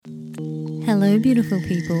Hello, beautiful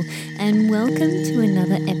people, and welcome to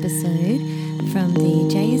another episode from the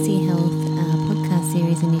JSE Health podcast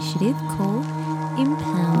series initiative called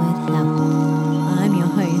Empowered Health. I'm your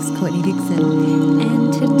host, Courtney Dixon,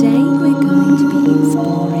 and today we're going to be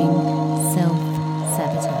exploring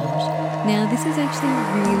self-sabotage. Now, this is actually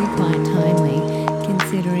really quite timely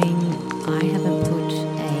considering I haven't put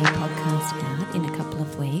a podcast out in a couple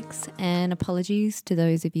of weeks, and apologies to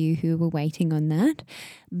those of you who were waiting on that.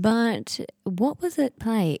 But what was at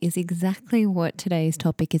play is exactly what today's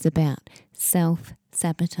topic is about,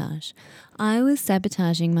 self-sabotage. I was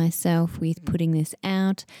sabotaging myself with putting this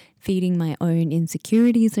out, feeding my own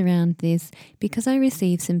insecurities around this because I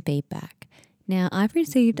received some feedback. Now, I've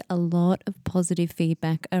received a lot of positive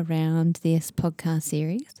feedback around this podcast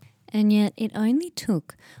series, and yet it only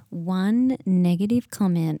took one negative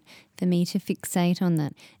comment for me to fixate on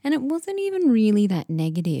that. And it wasn't even really that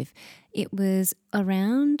negative. It was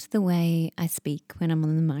around the way I speak when I'm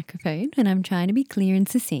on the microphone, when I'm trying to be clear and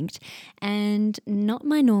succinct, and not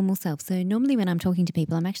my normal self. So normally when I'm talking to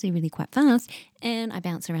people, I'm actually really quite fast and I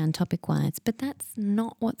bounce around topic-wise, but that's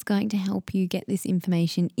not what's going to help you get this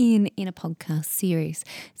information in a podcast series.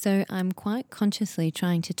 So I'm quite consciously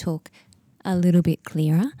trying to talk a little bit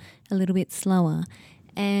clearer, a little bit slower.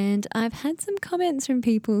 And I've had some comments from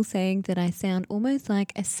people saying that I sound almost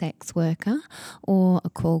like a sex worker or a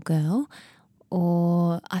call girl,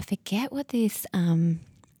 or I forget what this,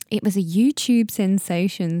 it was a YouTube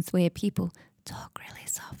sensations where people talk really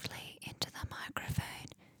softly into the microphone.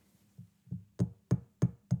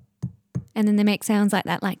 And then they make sounds like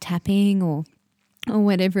that, like tapping or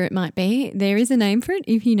whatever it might be. There is a name for it.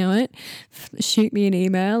 If you know it, shoot me an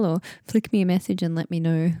email or flick me a message and let me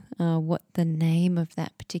know what the name of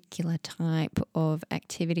that particular type of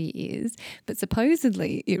activity is. But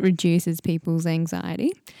supposedly it reduces people's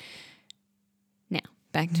anxiety. Now,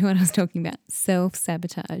 back to what I was talking about,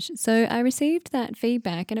 self-sabotage. So I received that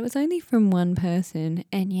feedback and it was only from one person,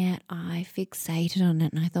 and yet I fixated on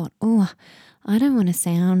it and I thought, I don't want to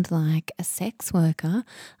sound like a sex worker.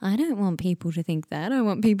 I don't want people to think that. I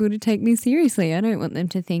want people to take me seriously. I don't want them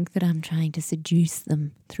to think that I'm trying to seduce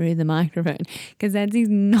them through the microphone, because that is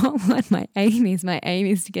not what my aim is. My aim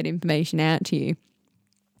is to get information out to you.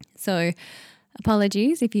 So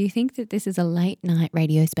apologies if you think that this is a late night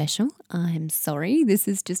radio special. I'm sorry. This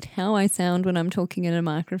is just how I sound when I'm talking in a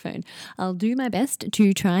microphone. I'll do my best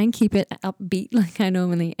to try and keep it upbeat like I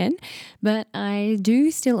normally am, but I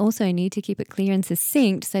do still also need to keep it clear and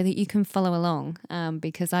succinct so that you can follow along,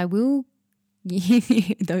 because I will.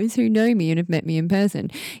 Those who know me and have met me in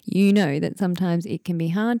person, you know that sometimes it can be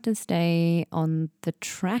hard to stay on the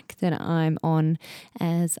track that I'm on,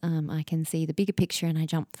 as I can see the bigger picture and I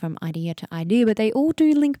jump from idea to idea, but they all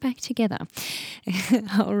do link back together.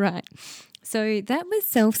 All right. So that was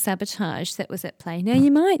self-sabotage that was at play. Now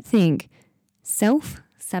you might think,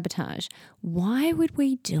 self-sabotage, why would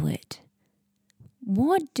we do it?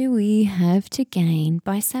 What do we have to gain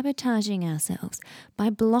by sabotaging ourselves,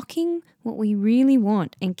 by blocking what we really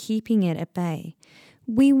want and keeping it at bay?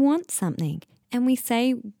 We want something and we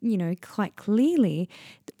say, quite clearly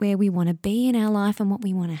where we want to be in our life and what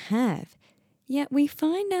we want to have. Yet we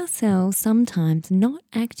find ourselves sometimes not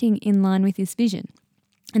acting in line with this vision.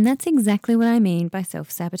 And that's exactly what I mean by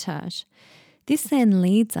self-sabotage. This then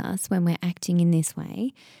leads us, when we're acting in this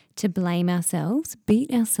way, to blame ourselves,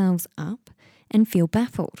 beat ourselves up, and feel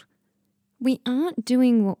baffled. We aren't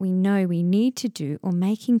doing what we know we need to do or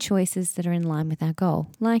making choices that are in line with our goal.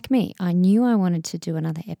 Like me, I knew I wanted to do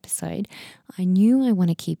another episode. I knew I want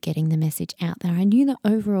to keep getting the message out there. I knew the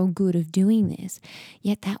overall good of doing this.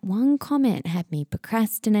 Yet that one comment had me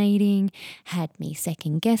procrastinating, had me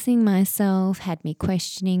second guessing myself, had me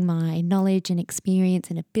questioning my knowledge and experience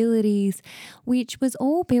and abilities, which was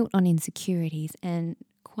all built on insecurities and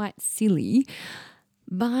quite silly.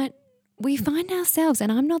 But we find ourselves,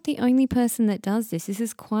 and I'm not the only person that does this. This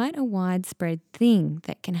is quite a widespread thing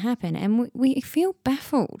that can happen. And we feel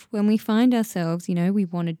baffled when we find ourselves, we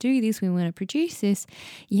want to do this, we want to produce this,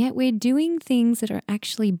 yet we're doing things that are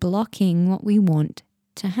actually blocking what we want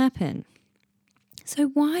to happen. So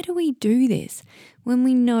why do we do this when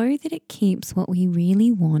we know that it keeps what we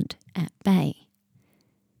really want at bay?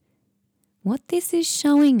 What this is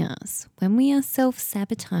showing us when we are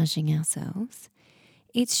self-sabotaging ourselves,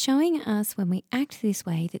 it's showing us when we act this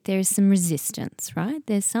way that there is some resistance, right?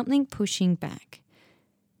 There's something pushing back.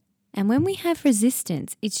 And when we have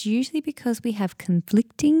resistance, it's usually because we have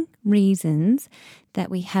conflicting reasons that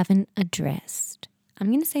we haven't addressed. I'm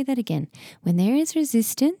going to say that again. When there is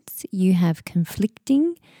resistance, you have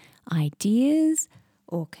conflicting ideas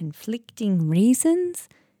or conflicting reasons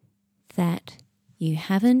that you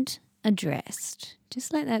haven't addressed.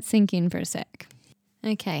 Just let that sink in for a sec.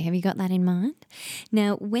 Okay, have you got that in mind?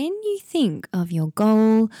 Now, when you think of your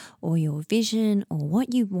goal or your vision or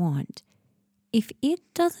what you want, if it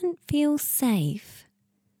doesn't feel safe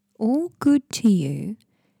or good to you,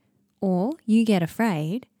 or you get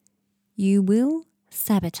afraid, you will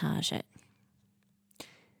sabotage it.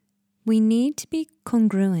 We need to be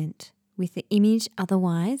congruent with the image,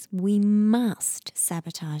 otherwise we must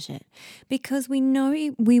sabotage it because we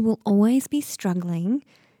know we will always be struggling,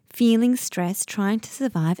 feeling stressed, trying to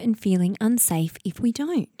survive and feeling unsafe if we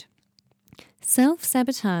don't.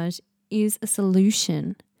 Self-sabotage is a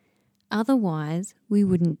solution, otherwise we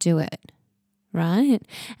wouldn't do it, right?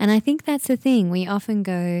 And I think that's the thing. We often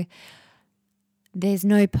go, there's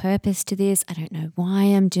no purpose to this. I don't know why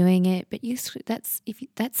I'm doing it. But that's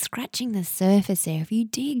scratching the surface there. If you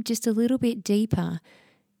dig just a little bit deeper,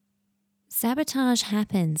 sabotage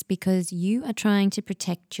happens because you are trying to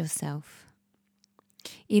protect yourself.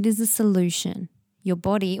 It is a solution. Your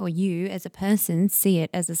body or you as a person see it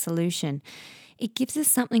as a solution. It gives us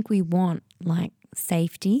something we want, like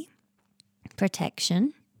safety,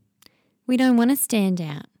 protection. We don't want to stand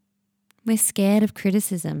out. We're scared of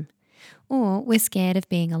criticism. Or we're scared of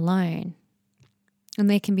being alone. And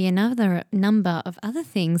there can be another number of other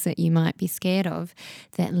things that you might be scared of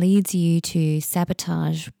that leads you to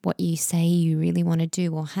sabotage what you say you really want to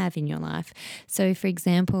do or have in your life. So, for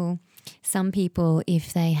example, some people,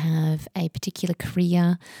 if they have a particular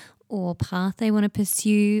career or path they want to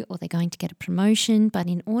pursue, or they're going to get a promotion, but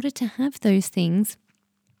in order to have those things,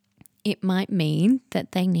 it might mean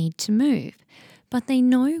that they need to move. But they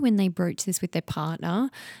know when they broach this with their partner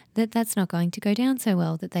that that's not going to go down so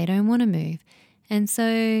well, that they don't want to move. And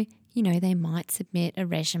so, they might submit a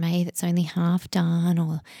resume that's only half done,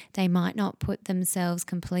 or they might not put themselves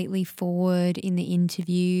completely forward in the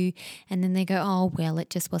interview. And then they go, oh, well, it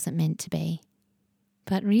just wasn't meant to be.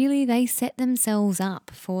 But really, they set themselves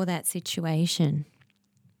up for that situation.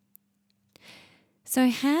 So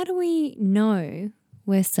how do we know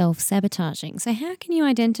we're self-sabotaging? So how can you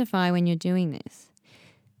identify when you're doing this?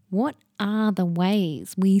 What are the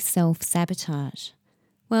ways we self-sabotage?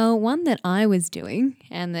 Well, one that I was doing,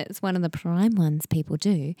 and that's one of the prime ones people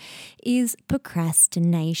do, is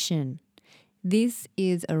procrastination. This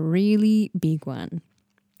is a really big one.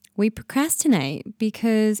 We procrastinate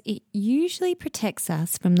because it usually protects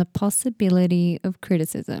us from the possibility of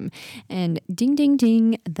criticism. And ding, ding,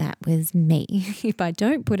 ding, that was me. If I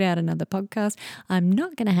don't put out another podcast, I'm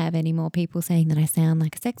not going to have any more people saying that I sound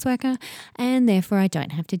like a sex worker, and therefore I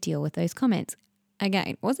don't have to deal with those comments.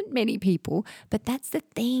 Again, wasn't many people, but that's the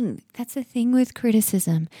thing. That's the thing with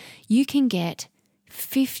criticism. You can get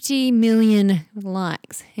 50 million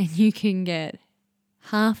likes and you can get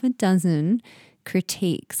half a dozen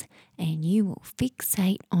critiques, and you will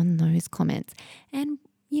fixate on those comments. And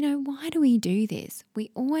why do we do this? We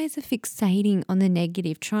always are fixating on the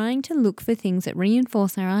negative, trying to look for things that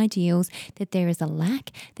reinforce our ideals, that there is a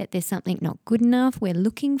lack, that there's something not good enough. We're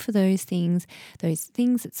looking for those things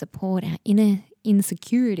that support our inner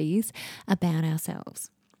insecurities about ourselves.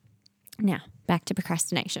 Now, back to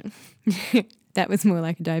procrastination. That was more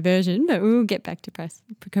like a diversion, but we'll get back to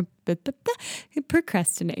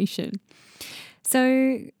procrastination.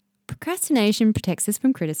 So procrastination protects us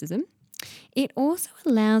from criticism. It also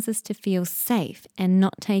allows us to feel safe and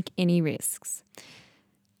not take any risks.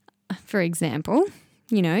 For example,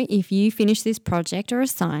 if you finish this project or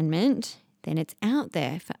assignment, then it's out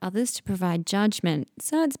there for others to provide judgment.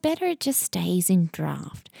 So it's better it just stays in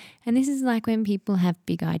draft. And this is like when people have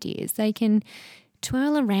big ideas. They can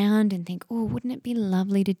twirl around and think, oh, wouldn't it be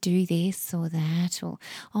lovely to do this or that? Or,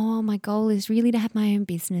 oh, my goal is really to have my own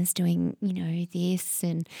business doing, this.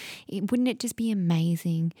 And wouldn't it just be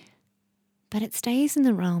amazing? But it stays in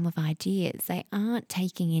the realm of ideas. They aren't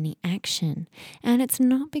taking any action. And it's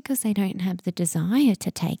not because they don't have the desire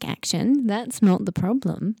to take action. That's not the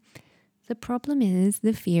problem. The problem is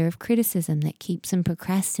the fear of criticism that keeps them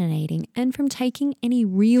procrastinating and from taking any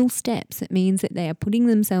real steps. It means that they are putting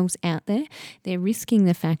themselves out there. They're risking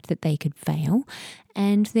the fact that they could fail,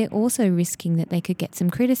 and they're also risking that they could get some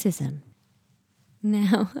criticism.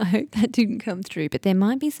 Now, I hope that didn't come through, but there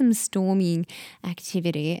might be some storming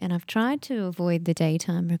activity, and I've tried to avoid the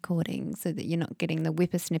daytime recording so that you're not getting the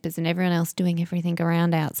whippersnippers and everyone else doing everything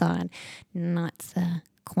around outside. Nights are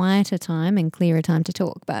quieter time and clearer time to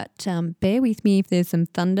talk, but bear with me if there's some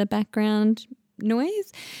thunder background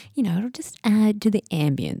noise. It'll just add to the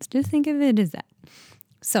ambience. Just think of it as that.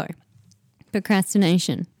 So,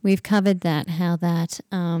 Procrastination. We've covered that, how that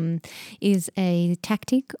is a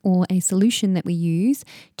tactic or a solution that we use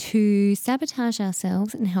to sabotage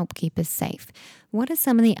ourselves and help keep us safe. What are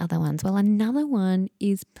some of the other ones? Well, another one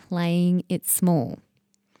is playing it small.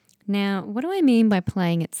 Now, what do I mean by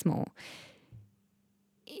playing it small?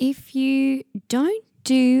 If you don't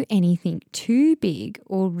do anything too big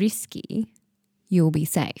or risky, you'll be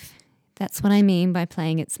safe. That's what I mean by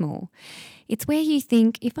playing it small. It's where you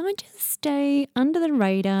think, if I just stay under the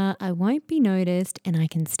radar, I won't be noticed and I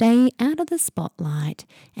can stay out of the spotlight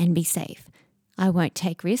and be safe. I won't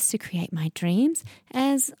take risks to create my dreams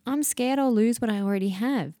as I'm scared I'll lose what I already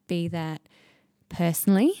have, be that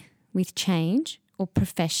personally with change or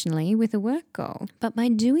professionally with a work goal. But by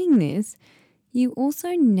doing this, you also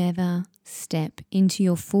never step into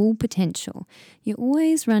your full potential. You're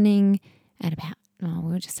always running at about,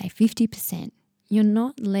 we'll just say 50%. You're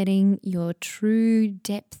not letting your true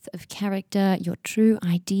depth of character, your true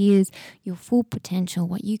ideas, your full potential,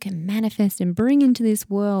 what you can manifest and bring into this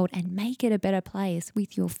world and make it a better place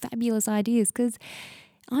with your fabulous ideas. Because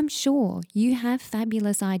I'm sure you have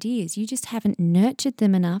fabulous ideas. You just haven't nurtured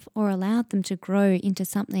them enough or allowed them to grow into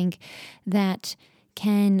something that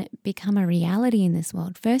can become a reality in this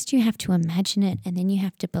world. First, you have to imagine it, and then you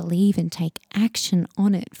have to believe and take action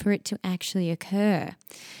on it for it to actually occur.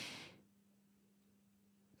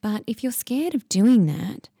 But if you're scared of doing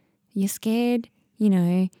that, you're scared,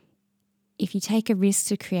 if you take a risk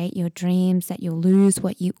to create your dreams, that you'll lose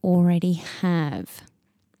what you already have.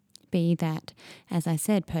 Be that, as I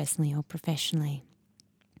said, personally or professionally.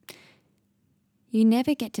 You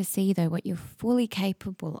never get to see, though, what you're fully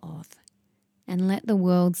capable of and let the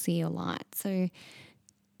world see your light. So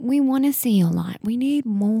we want to see your light. We need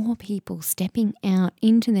more people stepping out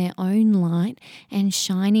into their own light and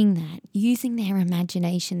shining that, using their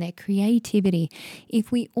imagination, their creativity.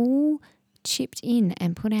 If we all chipped in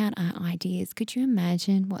and put out our ideas, could you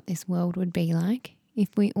imagine what this world would be like if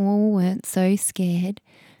we all weren't so scared,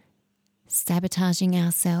 sabotaging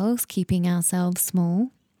ourselves, keeping ourselves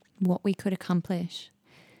small, what we could accomplish?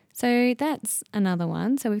 So that's another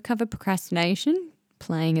one. So we've covered procrastination,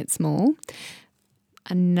 playing it small.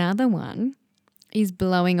 Another one is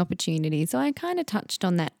blowing opportunities. So I kind of touched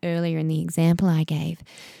on that earlier in the example I gave.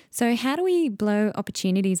 So how do we blow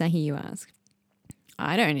opportunities, I hear you ask?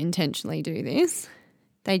 I don't intentionally do this.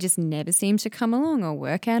 They just never seem to come along or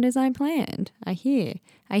work out as I planned. I hear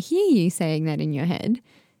you saying that in your head.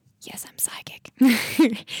 Yes, I'm psychic.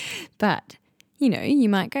 But, you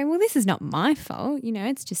might go, well, this is not my fault.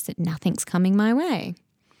 It's just that nothing's coming my way.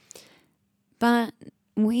 But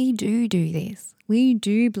we do this. We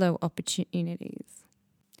do blow opportunities.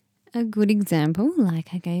 A good example, like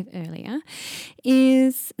I gave earlier,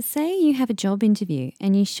 is say you have a job interview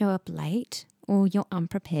and you show up late or you're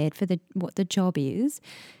unprepared for what the job is.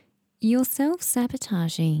 You're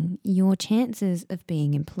self-sabotaging your chances of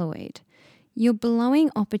being employed. You're blowing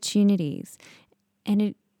opportunities, and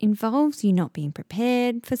it involves you not being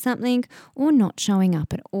prepared for something or not showing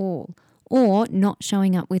up at all, or not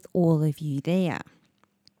showing up with all of you there.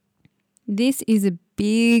 This is a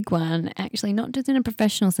big one, actually, not just in a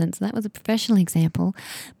professional sense. That was a professional example,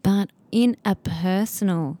 but in a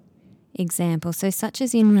personal example. So such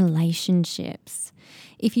as in relationships.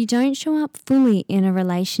 If you don't show up fully in a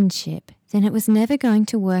relationship, then it was never going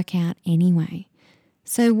to work out anyway.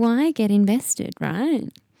 So why get invested, right?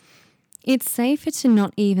 It's safer to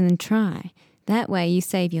not even try. That way you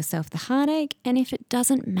save yourself the heartache, and if it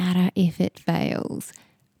doesn't matter if it fails.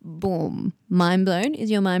 Boom. Mind blown? Is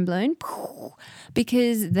your mind blown?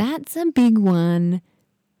 Because that's a big one.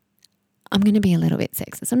 I'm going to be a little bit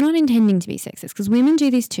sexist. I'm not intending to be sexist because women do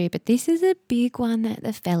this too, but this is a big one that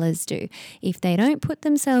the fellas do. If they don't put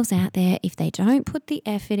themselves out there, if they don't put the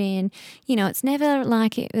effort in, it's never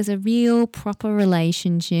like it was a real proper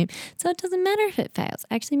relationship. So it doesn't matter if it fails.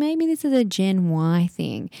 Actually, maybe this is a Gen Y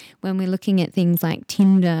thing when we're looking at things like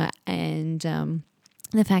Tinder and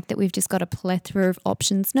the fact that we've just got a plethora of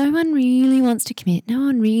options. No one really wants to commit. No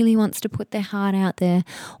one really wants to put their heart out there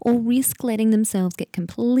or risk letting themselves get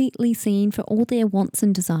completely seen for all their wants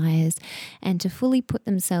and desires, and to fully put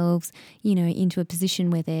themselves, into a position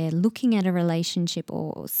where they're looking at a relationship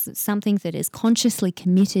or something that is consciously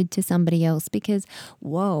committed to somebody else because,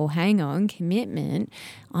 whoa, hang on, commitment.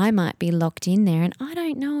 I might be locked in there and I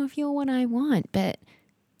don't know if you're what I want, but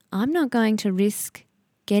I'm not going to risk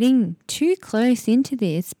getting too close into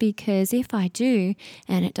this, because if I do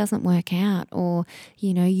and it doesn't work out, or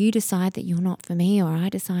you decide that you're not for me, or I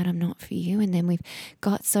decide I'm not for you, and then we've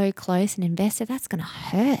got so close and invested, that's going to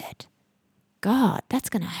hurt. God, that's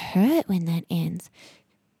going to hurt when that ends.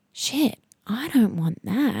 Shit, I don't want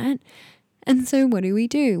that. And so what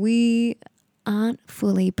do? We aren't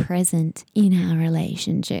fully present in our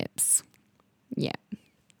relationships. Yeah.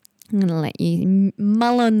 I'm going to let you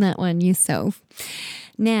mull on that one yourself.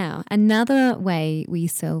 Now, another way we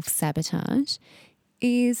self-sabotage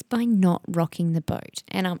is by not rocking the boat.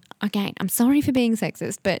 And I'm sorry for being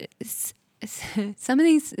sexist, but some of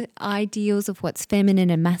these ideals of what's feminine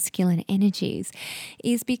and masculine energies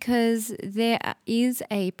is because there is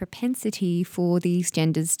a propensity for these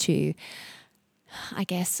genders to, I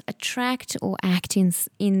guess, attract or act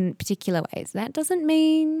in particular ways. That doesn't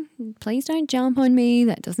mean, please don't jump on me,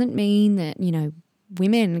 that doesn't mean that,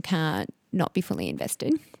 women can't not be fully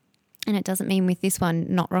invested. And it doesn't mean with this one,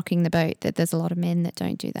 not rocking the boat, that there's a lot of men that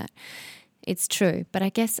don't do that. It's true. But I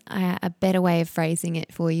guess a better way of phrasing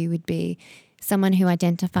it for you would be someone who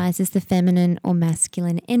identifies as the feminine or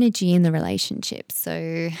masculine energy in the relationship.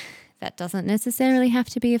 So that doesn't necessarily have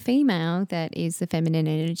to be a female that is the feminine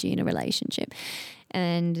energy in a relationship.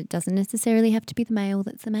 And it doesn't necessarily have to be the male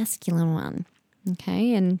that's the masculine one.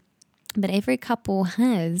 Okay. But every couple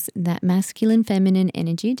has that masculine, feminine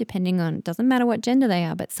energy, depending on, doesn't matter what gender they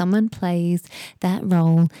are, but someone plays that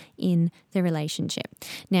role in the relationship.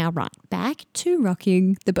 Now, right, back to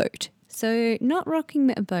rocking the boat. So not rocking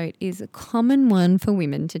the boat is a common one for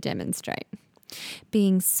women to demonstrate.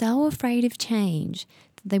 Being so afraid of change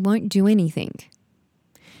that they won't do anything.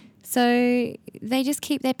 So they just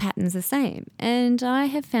keep their patterns the same. And I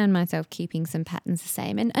have found myself keeping some patterns the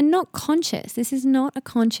same and not conscious. This is not a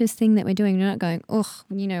conscious thing that we're doing. We're not going,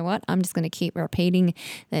 you know what? I'm just going to keep repeating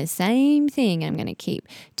the same thing. I'm going to keep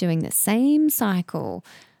doing the same cycle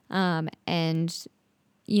and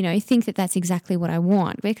think that that's exactly what I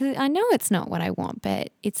want. Because I know it's not what I want,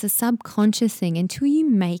 but it's a subconscious thing until you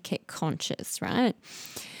make it conscious, right?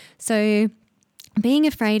 So being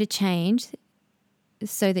afraid of change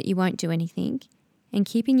so that you won't do anything and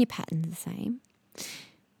keeping your patterns the same.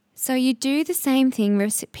 So you do the same thing,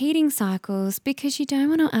 repeating cycles because you don't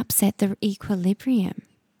want to upset the equilibrium.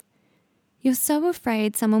 You're so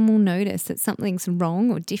afraid someone will notice that something's wrong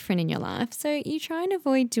or different in your life, so you try and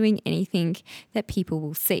avoid doing anything that people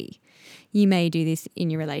will see. You may do this in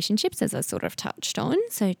your relationships, as I sort of touched on,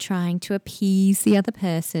 so trying to appease the other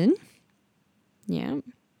person. Yeah.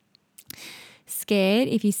 Scared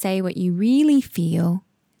if you say what you really feel,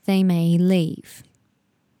 they may leave.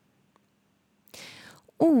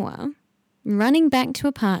 Or running back to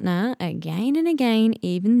a partner again and again,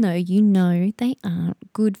 even though you know they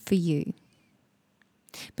aren't good for you.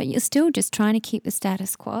 But you're still just trying to keep the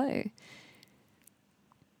status quo.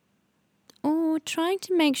 Or trying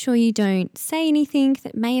to make sure you don't say anything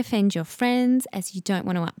that may offend your friends as you don't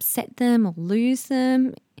want to upset them or lose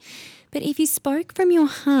them. But if you spoke from your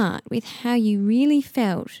heart with how you really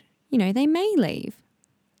felt, they may leave.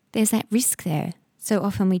 There's that risk there. So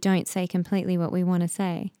often we don't say completely what we want to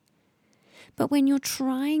say. But when you're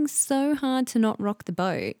trying so hard to not rock the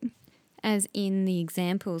boat, as in the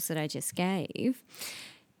examples that I just gave,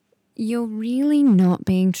 you're really not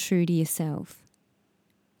being true to yourself.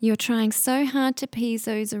 You're trying so hard to appease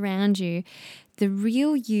those around you. The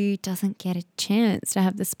real you doesn't get a chance to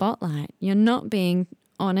have the spotlight. You're not being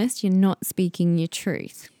honest, you're not speaking your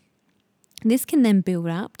truth. This can then build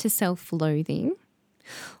up to self-loathing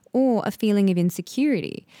or a feeling of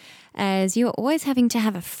insecurity, as you're always having to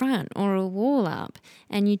have a front or a wall up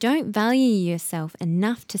and you don't value yourself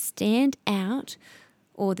enough to stand out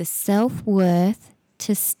or the self-worth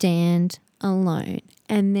to stand alone.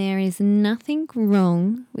 And there is nothing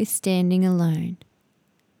wrong with standing alone.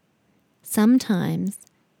 Sometimes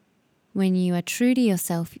when you are true to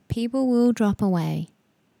yourself, people will drop away.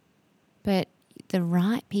 But the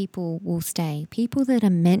right people will stay. People that are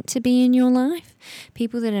meant to be in your life,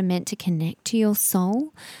 people that are meant to connect to your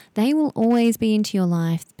soul, they will always be into your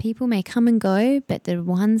life. People may come and go, but the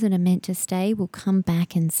ones that are meant to stay will come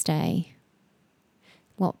back and stay.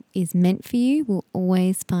 What is meant for you will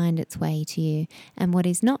always find its way to you. And what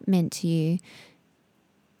is not meant to you,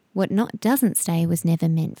 doesn't stay was never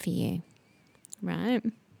meant for you. Right?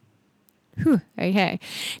 Whew, okay.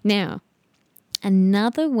 Now,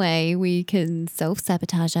 another way we can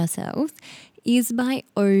self-sabotage ourselves is by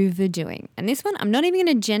overdoing. And this one, I'm not even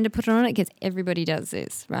going to gender put it on it because everybody does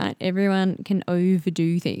this, right? Everyone can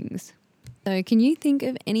overdo things. So can you think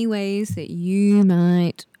of any ways that you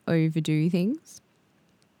might overdo things?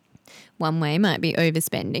 One way might be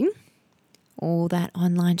overspending. All that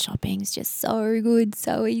online shopping is just so good,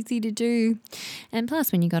 so easy to do. And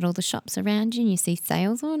plus, when you got all the shops around you and you see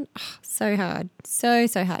sales on, so hard, so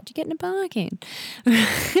hard. You're getting a bargain,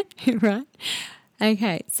 right?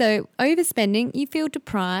 Okay, so overspending, you feel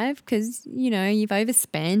deprived because, you've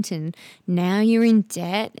overspent and now you're in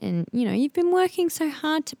debt and, you've been working so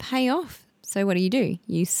hard to pay off. So what do?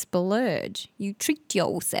 You splurge, you treat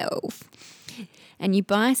yourself and you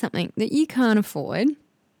buy something that you can't afford.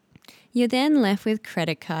 You're then left with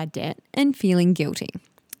credit card debt and feeling guilty.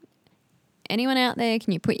 Anyone out there,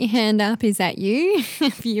 can you put your hand up? Is that you?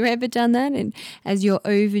 Have you ever done that and as you're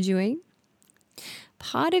overdoing?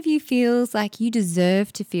 Part of you feels like you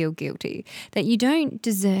deserve to feel guilty, that you don't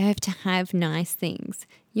deserve to have nice things.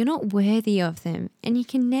 You're not worthy of them and you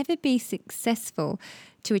can never be successful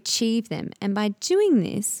to achieve them. And by doing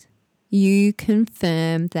this, you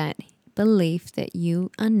confirm that belief that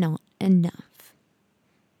you are not enough.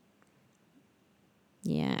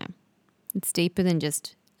 Yeah, it's deeper than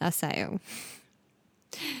just a sale.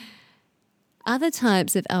 Other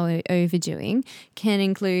types of overdoing can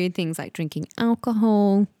include things like drinking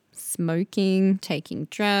alcohol, smoking, taking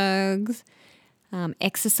drugs,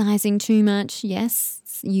 exercising too much.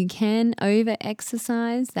 Yes, you can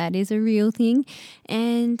over-exercise. That is a real thing.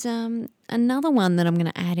 And another one that I'm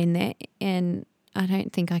going to add in there, and I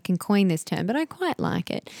don't think I can coin this term, but I quite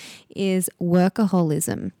like it, is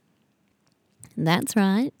workaholism. That's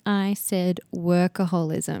right. I said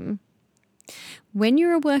workaholism. When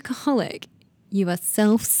you're a workaholic, you are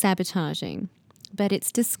self-sabotaging, but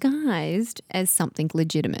it's disguised as something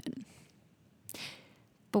legitimate.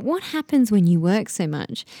 But what happens when you work so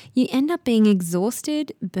much? You end up being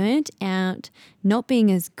exhausted, burnt out, not being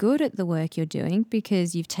as good at the work you're doing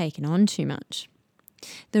because you've taken on too much.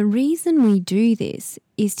 The reason we do this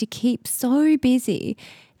is to keep so busy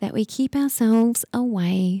that we keep ourselves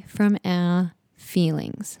away from our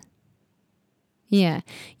feelings. Yeah,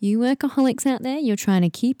 you workaholics out there, you're trying to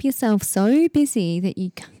keep yourself so busy that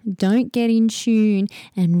you don't get in tune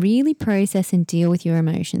and really process and deal with your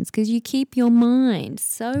emotions because you keep your mind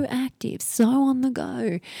so active, so on the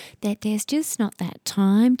go that there's just not that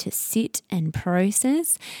time to sit and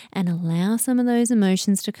process and allow some of those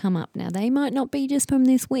emotions to come up. Now, they might not be just from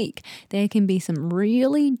this week. There can be some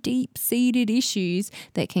really deep-seated issues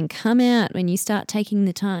that can come out when you start taking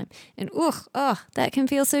the time. And that can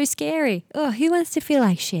feel so scary. Who wants to feel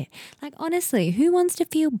like shit? Like, honestly, who wants to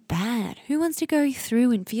feel bad? Who wants to go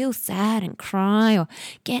through and feel sad and cry or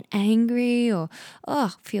get angry or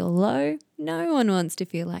feel low? No one wants to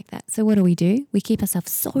feel like that. So what do? We keep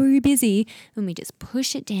ourselves so busy and we just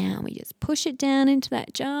push it down. We just push it down into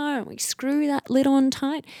that jar and we screw that lid on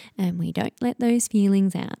tight and we don't let those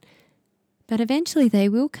feelings out. But eventually they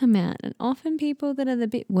will come out, and often people that are a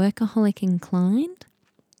bit workaholic inclined,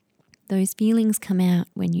 those feelings come out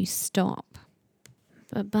when you stop.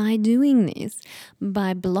 But by doing this,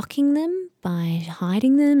 by blocking them, by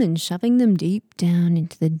hiding them and shoving them deep down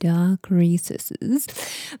into the dark recesses,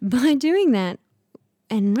 by doing that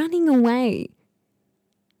and running away,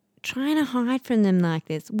 trying to hide from them like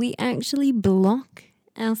this, we actually block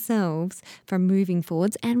ourselves from moving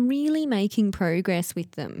forwards and really making progress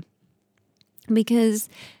with them because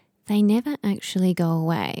they never actually go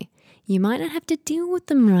away. You might not have to deal with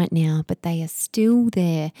them right now, but they are still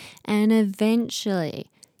there. And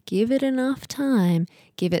eventually, give it enough time,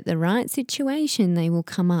 give it the right situation, they will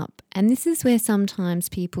come up. And this is where sometimes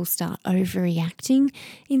people start overreacting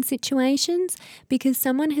in situations because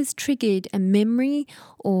someone has triggered a memory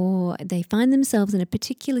or they find themselves in a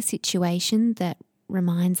particular situation that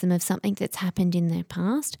reminds them of something that's happened in their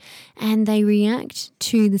past, and they react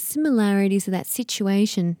to the similarities of that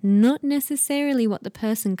situation, not necessarily what the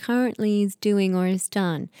person currently is doing or has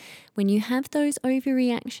done. When you have those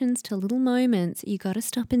overreactions to little moments, you got to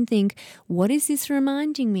stop and think, what is this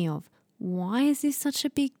reminding me of? Why is this such a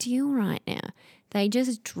big deal right now? They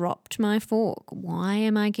just dropped my fork. Why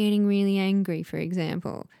am I getting really angry, for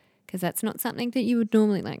example? Because that's not something that you would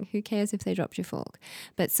normally like. Who cares if they dropped your fork?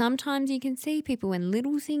 But sometimes you can see people when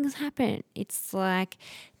little things happen, it's like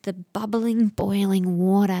the bubbling, boiling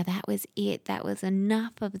water. That was it. That was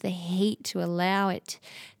enough of the heat to allow it,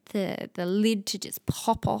 the lid to just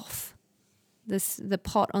pop off the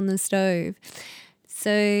pot on the stove.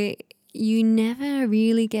 So you never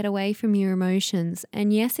really get away from your emotions.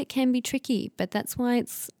 And yes, it can be tricky, but that's why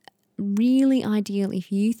it's really ideal if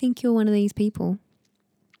you think you're one of these people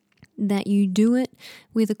that you do it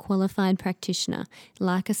with a qualified practitioner,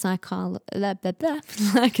 like a psychologist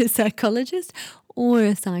or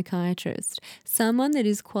a psychiatrist, someone that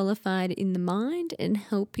is qualified in the mind and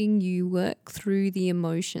helping you work through the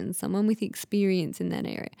emotions, someone with experience in that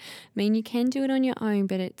area. I mean, you can do it on your own,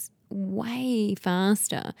 but it's way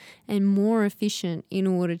faster and more efficient in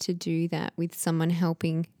order to do that with someone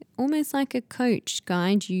helping, almost like a coach,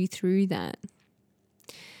 guide you through that.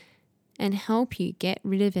 and help you get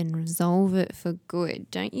rid of and resolve it for good.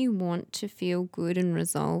 Don't you want to feel good and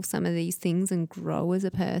resolve some of these things and grow as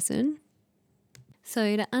a person?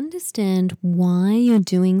 So to understand why you're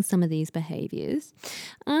doing some of these behaviors,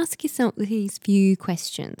 ask yourself these few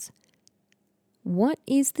questions. What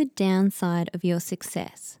is the downside of your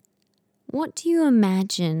success? What do you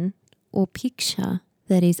imagine or picture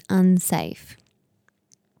that is unsafe?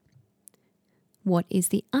 What is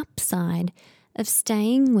the upside of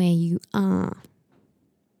staying where you are?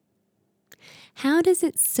 How does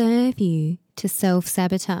it serve you to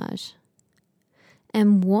self-sabotage?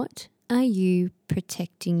 And what are you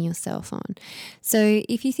protecting yourself on? So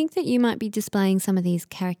if you think that you might be displaying some of these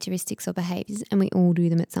characteristics or behaviors, and we all do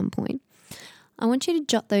them at some point, I want you to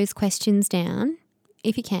jot those questions down,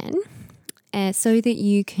 if you can, so that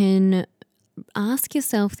you can ask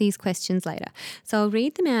yourself these questions later. So I'll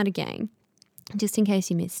read them out again, just in case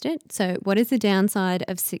you missed it. So what is the downside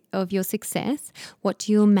of your success? What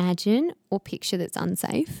do you imagine or picture that's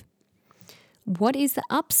unsafe? What is the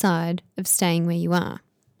upside of staying where you are?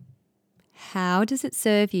 How does it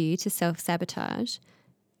serve you to self-sabotage?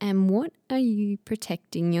 And what are you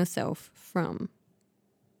protecting yourself from?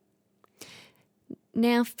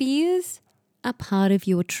 Now, fears are part of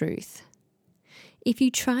your truth. If you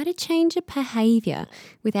try to change a behavior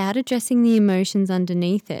without addressing the emotions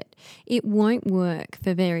underneath it, it won't work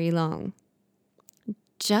for very long.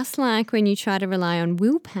 Just like when you try to rely on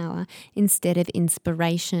willpower instead of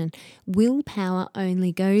inspiration, willpower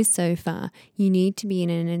only goes so far. You need to be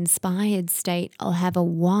in an inspired state or have a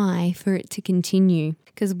why for it to continue.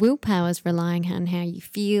 Because willpower is relying on how you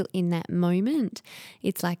feel in that moment.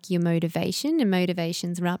 It's like your motivation, and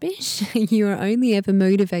motivation's rubbish. You are only ever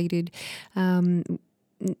motivated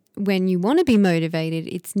when you want to be motivated.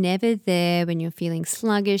 It's never there when you're feeling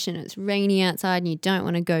sluggish and it's rainy outside and you don't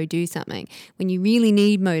want to go do something. When you really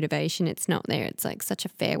need motivation, it's not there. It's like such a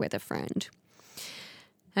fair weather friend.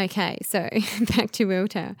 Okay, so back to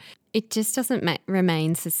willpower. It just doesn't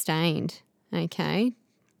remain sustained, okay?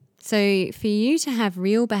 So for you to have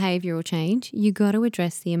real behavioural change, you got to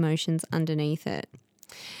address the emotions underneath it.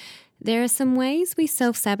 There are some ways we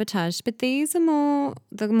self-sabotage, but these are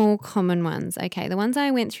the more common ones. Okay, the ones I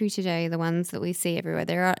went through today, the ones that we see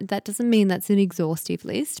everywhere, that doesn't mean that's an exhaustive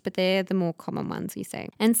list, but they're the more common ones we see.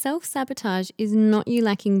 And self-sabotage is not you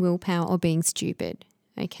lacking willpower or being stupid.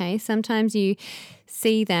 Okay, sometimes you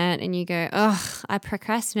see that and you go, oh, I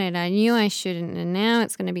procrastinated. I knew I shouldn't, and now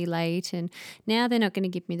it's going to be late, and now they're not going to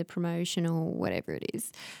give me the promotion or whatever it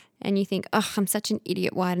is. And you think, oh, I'm such an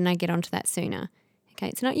idiot. Why didn't I get onto that sooner? Okay,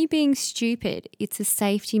 it's not you being stupid. It's a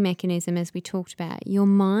safety mechanism, as we talked about. Your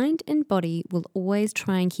mind and body will always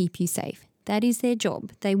try and keep you safe. That is their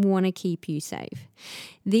job. They want to keep you safe.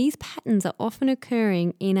 These patterns are often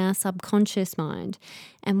occurring in our subconscious mind.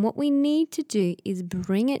 And what we need to do is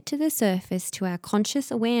bring it to the surface, to our conscious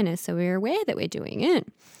awareness, so we're aware that we're doing it,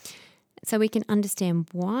 so we can understand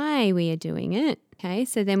why we are doing it. Okay,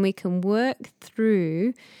 so then we can work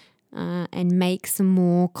through and make some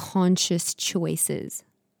more conscious choices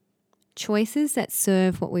that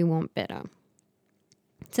serve what we want better.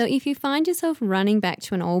 So if you find yourself running back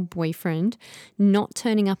to an old boyfriend, not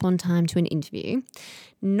turning up on time to an interview,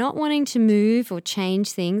 not wanting to move or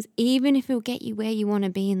change things, even if it'll get you where you want to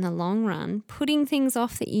be in the long run, putting things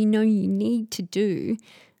off that you know you need to do,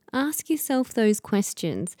 ask yourself those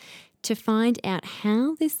questions to find out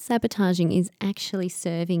how this sabotaging is actually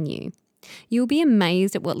serving you. You'll be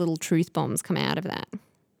amazed at what little truth bombs come out of that.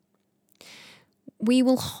 We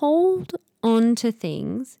will hold on to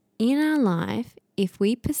things in our life if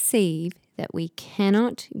we perceive that we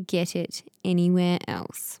cannot get it anywhere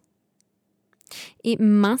else. It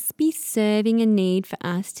must be serving a need for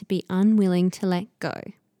us to be unwilling to let go,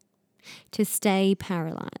 to stay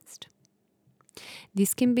paralyzed.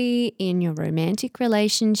 This can be in your romantic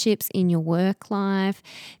relationships, in your work life.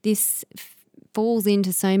 This falls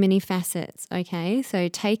into so many facets, okay? So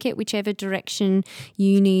take it whichever direction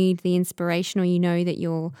you need the inspiration, or you know that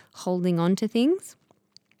you're holding on to things.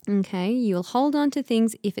 Okay, you'll hold on to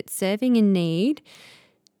things if it's serving a need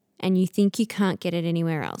and you think you can't get it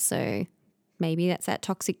anywhere else. So maybe that's that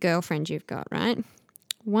toxic girlfriend you've got, right?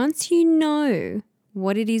 Once you know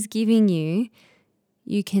what it is giving you,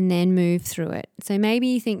 you can then move through it. So maybe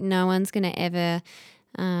you think no one's going to ever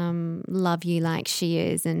love you like she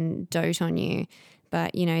is and dote on you.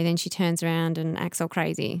 But, then she turns around and acts all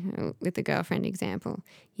crazy, with the girlfriend example,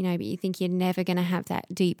 but you think you're never going to have that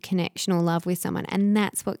deep connection or love with someone. And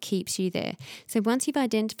that's what keeps you there. So once you've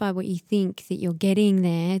identified what you think that you're getting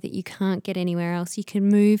there, that you can't get anywhere else, you can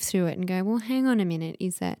move through it and go, well, hang on a minute,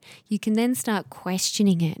 is that you can then start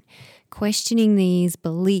questioning it. questioning these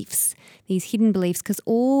beliefs, these hidden beliefs, because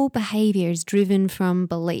all behavior is driven from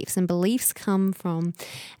beliefs, and beliefs come from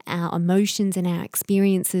our emotions and our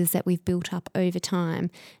experiences that we've built up over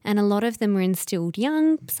time. And a lot of them were instilled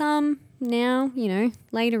young, some now,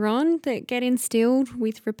 later on, that get instilled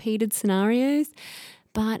with repeated scenarios.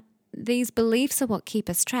 But these beliefs are what keep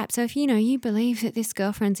us trapped. So if you believe that this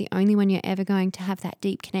girlfriend's the only one you're ever going to have that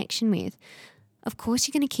deep connection with, of course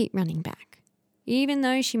you're going to keep running back. Even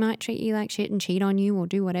though she might treat you like shit and cheat on you or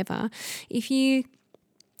do whatever, if you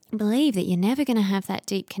believe that you're never going to have that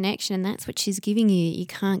deep connection and that's what she's giving you, you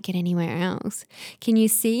can't get anywhere else. Can you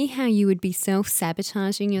see how you would be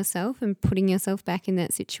self-sabotaging yourself and putting yourself back in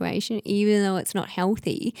that situation, even though it's not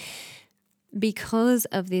healthy, because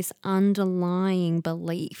of this underlying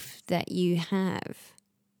belief that you have?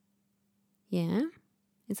 Yeah?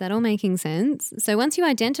 Is that all making sense? So once you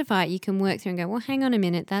identify it, you can work through and go, well, hang on a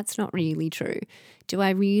minute, that's not really true. Do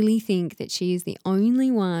I really think that she is the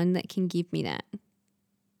only one that can give me that?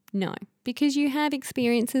 No, because you have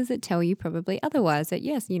experiences that tell you probably otherwise, that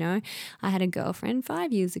yes, I had a girlfriend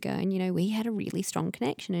 5 years ago and, we had a really strong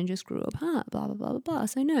connection and just grew apart, blah, blah, blah, blah, blah.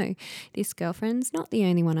 So no, this girlfriend's not the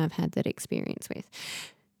only one I've had that experience with.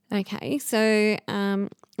 Okay, so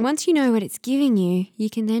once you know what it's giving you, you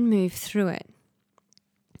can then move through it.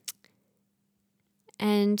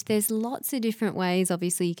 And there's lots of different ways.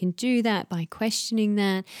 Obviously, you can do that by questioning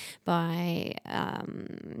that, by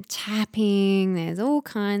tapping. There's all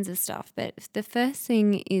kinds of stuff. But the first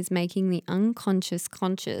thing is making the unconscious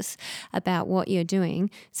conscious about what you're doing,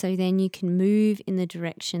 so then you can move in the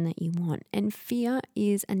direction that you want. And fear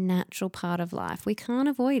is a natural part of life. We can't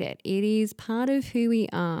avoid it. It is part of who we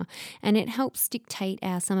are, and it helps dictate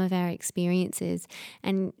some of our experiences.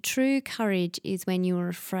 And true courage is when you are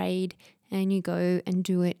afraid and you go and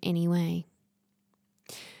do it anyway.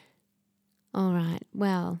 All right,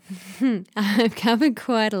 well, I've covered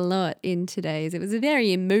quite a lot in today's. It was a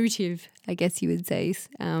very emotive, I guess you would say,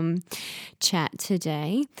 chat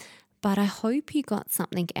today. But I hope you got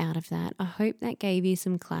something out of that. I hope that gave you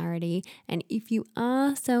some clarity. And if you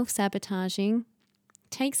are self-sabotaging,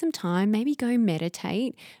 take some time, maybe go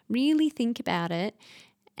meditate, really think about it,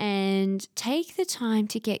 and take the time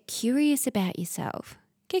to get curious about yourself.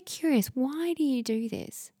 Get curious. Why do you do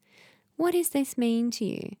this? What does this mean to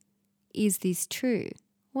you? Is this true?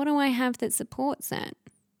 What do I have that supports that?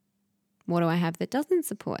 What do I have that doesn't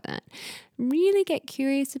support that? Really get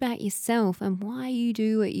curious about yourself and why you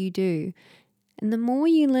do what you do. And the more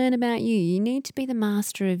you learn about you, you need to be the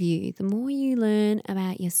master of you. The more you learn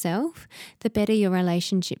about yourself, the better your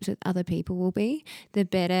relationships with other people will be, the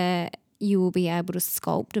better you will be able to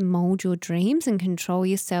sculpt and mold your dreams and control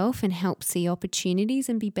yourself and help see opportunities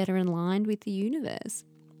and be better aligned with the universe.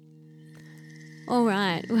 All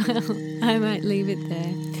right, well, I might leave it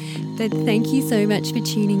there. But thank you so much for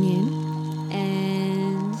tuning in.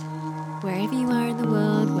 And wherever you are in the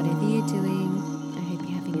world, whatever you're doing,